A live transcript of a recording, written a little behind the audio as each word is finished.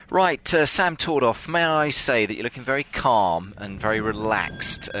Right, Sam Tordoff, may I say that you're looking very calm and very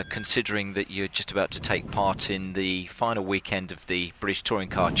relaxed, considering that you're just about to take part in the final weekend of the British Touring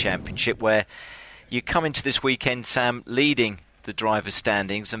Car Championship, where you come into this weekend, Sam, leading the driver's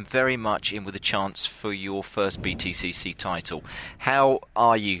standings and very much in with a chance for your first BTCC title. How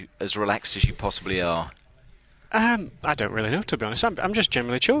are you as relaxed as you possibly are? I don't really know, to be honest. I'm just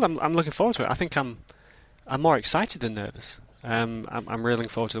generally chilled. I'm looking forward to it. I think I'm more excited than nervous. I'm really looking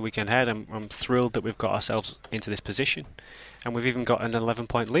forward to the weekend ahead. I'm thrilled that we've got ourselves into this position, and we've even got an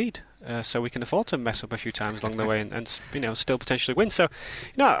 11-point lead, so we can afford to mess up a few times along the way and still potentially win. So,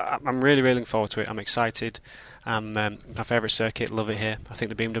 I'm really looking forward to it. I'm excited. My favourite circuit, love it here. I think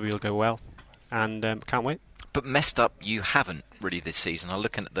the BMW will go well, and can't wait. But messed up you haven't really this season. I'm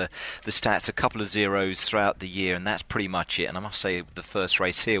looking at the stats, a couple of zeros throughout the year, and that's pretty much it. And I must say the first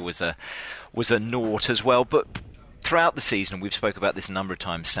race here was a naught as well. But throughout the season, we've spoke about this a number of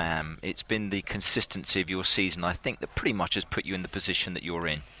times, Sam, it's been the consistency of your season, I think, that pretty much has put you in the position that you're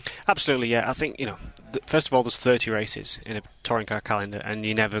in. Absolutely, yeah. I think, first of all, there's 30 races in a touring car calendar, and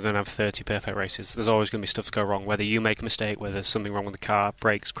you're never going to have 30 perfect races. There's always going to be stuff to go wrong, whether you make a mistake, whether there's something wrong with the car,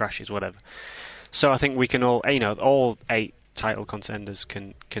 brakes, crashes, whatever. So I think we can all 8 title contenders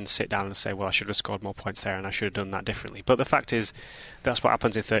can sit down and say, well, I should have scored more points there and I should have done that differently. But the fact is, that's what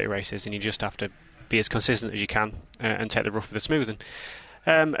happens in 30 races, and you just have to be as consistent as you can and take the rough with the smooth.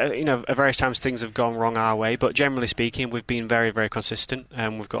 And at various times things have gone wrong our way, but generally speaking, we've been very, very consistent,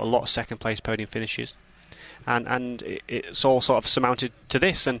 and we've got a lot of second-place podium finishes. And it's all sort of surmounted to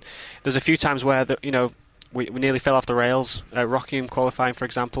this. And there's a few times where we nearly fell off the rails. Rockingham qualifying, for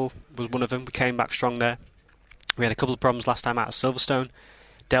example, was one of them. We came back strong there. We had a couple of problems last time out at Silverstone,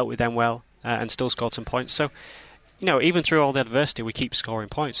 dealt with them well, and still scored some points. So, even through all the adversity, we keep scoring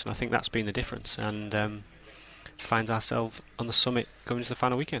points, and I think that's been the difference. And finds ourselves on the summit going into the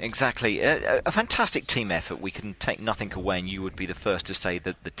final weekend. Exactly. A fantastic team effort. We can take nothing away, and you would be the first to say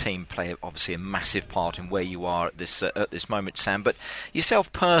that the team play obviously a massive part in where you are at this moment, Sam. But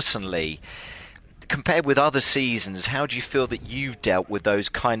yourself personally, compared with other seasons, how do you feel that you've dealt with those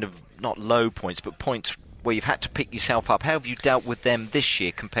kind of, not low points, but points where you've had to pick yourself up? How have you dealt with them this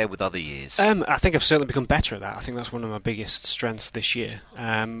year compared with other years? I think I've certainly become better at that. I think that's one of my biggest strengths this year.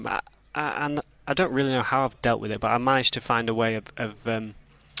 And I don't really know how I've dealt with it, but I managed to find a way of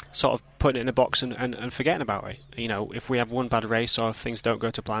sort of putting it in a box and forgetting about it. If we have one bad race or if things don't go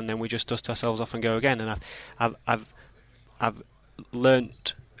to plan, then we just dust ourselves off and go again. And I've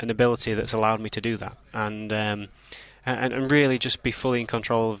learnt an ability that's allowed me to do that, and really just be fully in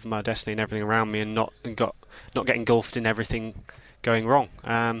control of my destiny and everything around me, and not get engulfed in everything going wrong.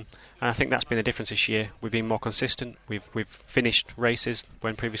 And I think that's been the difference this year. We've been more consistent. We've finished races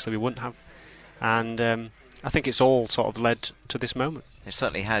when previously we wouldn't have, and I think it's all sort of led to this moment. It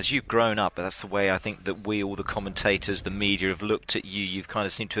certainly has. You've grown up, but that's the way I think that we, all the commentators, the media, have looked at you. You've kind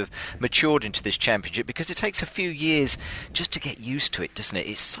of seemed to have matured into this championship, because it takes a few years just to get used to it, doesn't it?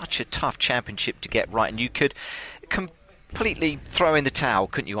 It's such a tough championship to get right, and you could completely throw in the towel,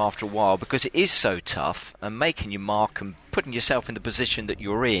 couldn't you, after a while, because it is so tough, and making your mark and putting yourself in the position that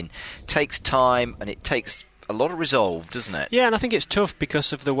you're in takes time, and it takes a lot of resolve, doesn't it? Yeah, and I think it's tough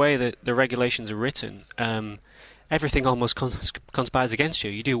because of the way that the regulations are written. Everything almost conspires against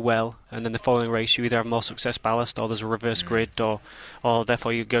you. You do well, and then the following race you either have more success ballast, or there's a reverse grid, or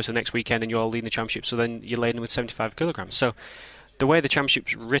therefore you go to the next weekend and you're leading the championship, so then you're laden with 75 kilograms. So the way the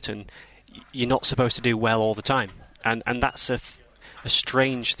championship's written, you're not supposed to do well all the time. And that's a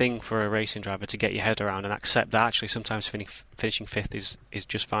strange thing for a racing driver to get your head around and accept that actually sometimes finishing fifth is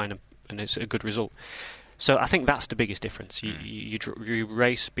just fine, and it's a good result. So I think that's the biggest difference. You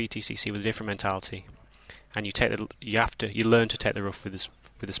race BTCC with a different mentality, and you learn to take the rough with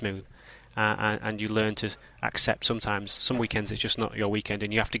the smooth, and you learn to accept sometimes some weekends it's just not your weekend,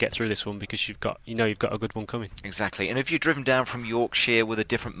 and you have to get through this one because you've got a good one coming. Exactly. And have you driven down from Yorkshire with a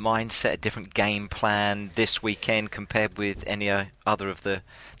different mindset, a different game plan this weekend compared with any other of the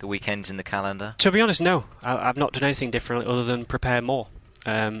weekends in the calendar? To be honest, no. I've not done anything differently other than prepare more.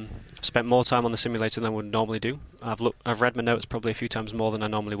 I've spent more time on the simulator than I would normally do. I've read my notes probably a few times more than I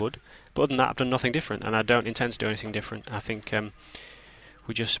normally would. But other than that, I've done nothing different, and I don't intend to do anything different. I think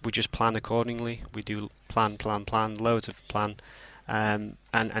we just plan accordingly. We do plan, loads of plan, and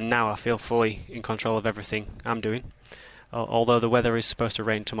now I feel fully in control of everything I'm doing. Although the weather is supposed to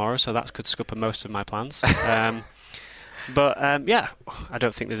rain tomorrow, so that could scupper most of my plans. But I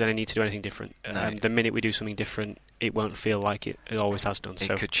don't think there's any need to do anything different. No. The minute we do something different, it won't feel like it always has done.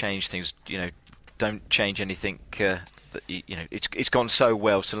 It could change things. Don't change anything that it's gone so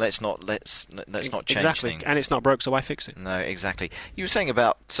well, so let's not change exactly things. And it's not broke, so why fix it? No, exactly. You were saying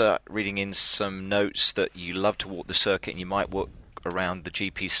about reading in some notes that you love to walk the circuit and you might walk around the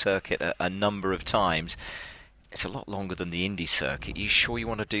GP circuit a number of times. It's a lot longer than the Indy circuit. Are you sure you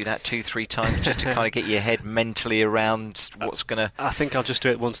want to do that 2-3 times just to kind of get your head mentally around what's going to? I think I'll just do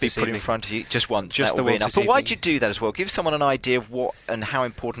it once this put evening. in front of you just once. Just that will the be once enough. this But why'd evening. you do that as well? Give someone an idea of what and how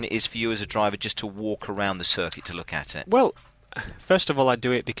important it is for you as a driver just to walk around the circuit to look at it. Well, first of all, I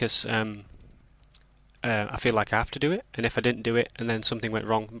do it because I feel like I have to do it, and if I didn't do it and then something went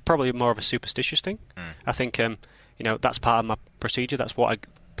wrong, probably more of a superstitious thing. I think that's part of my procedure. That's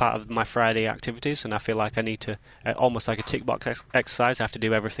part of my Friday activities, and I feel like I need to almost like a tick box exercise. I have to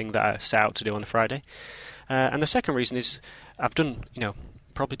do everything that I set out to do on a Friday. And the second reason is I've done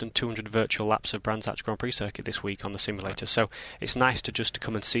probably done 200 virtual laps of Brands Hatch Grand Prix circuit this week on the simulator, so it's nice to just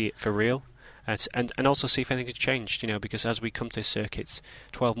come and see it for real. And also see if anything has changed, because as we come to this circuit,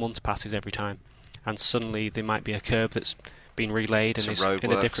 12 months passes every time, and suddenly there might be a curb that's been relayed and is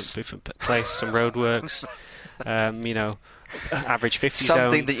in a different place, some roadworks, average 50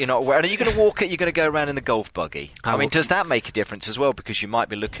 something zone. that you're not aware. And are you going to walk it? You're going to go around in the golf buggy. I mean, does that make a difference as well? Because you might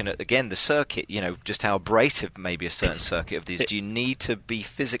be looking at again the circuit. Just how abrasive maybe a certain circuit of these. Do you need to be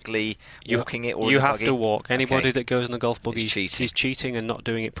physically walking it, or you in the have buggy? to walk? Anybody Okay. that goes in the golf buggy He's cheating. and not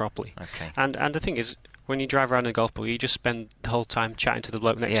doing it properly. Okay. And the thing is, when you drive around in a golf buggy, you just spend the whole time chatting to the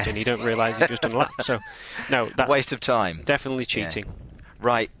bloke next to you, and you don't realise you've just done a lap. So, no, that's waste of time. Definitely cheating. Yeah.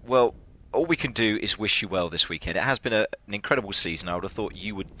 Right. Well, all we can do is wish you well this weekend. It has been an incredible season. I would have thought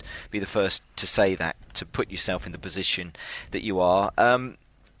you would be the first to say that, to put yourself in the position that you are.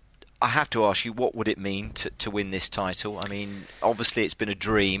 I have to ask you, what would it mean to win this title? I mean, obviously it's been a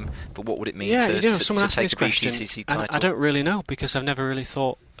dream, but what would it mean to someone asked me take this a question, BTCC title? and I don't really know, because I've never really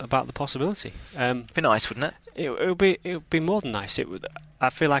thought about the possibility. It'd be nice, wouldn't it? It would be more than nice. I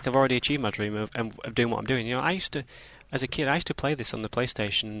feel like I've already achieved my dream of doing what I'm doing. As a kid, I used to play this on the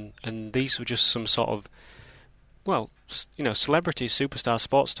PlayStation, and these were just some sort of, celebrities, superstars,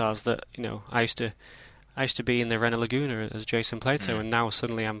 sports stars that I used to be in the Renault Laguna as Jason Plato, and now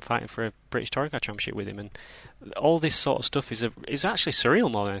suddenly I'm fighting for a British Touring Car Championship with him, and all this sort of stuff is actually surreal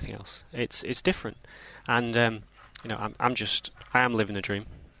more than anything else. It's different, and I am living a dream.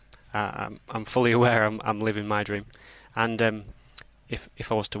 I'm fully aware I'm living my dream, and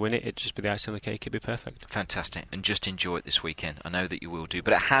if I was to win it, it'd just be the icing on the cake. It'd be perfect. Fantastic. And just enjoy it this weekend. I know that you will do.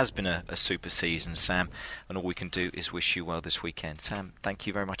 But it has been a super season, Sam, and all we can do is wish you well this weekend. Sam, thank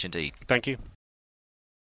you very much indeed. Thank you.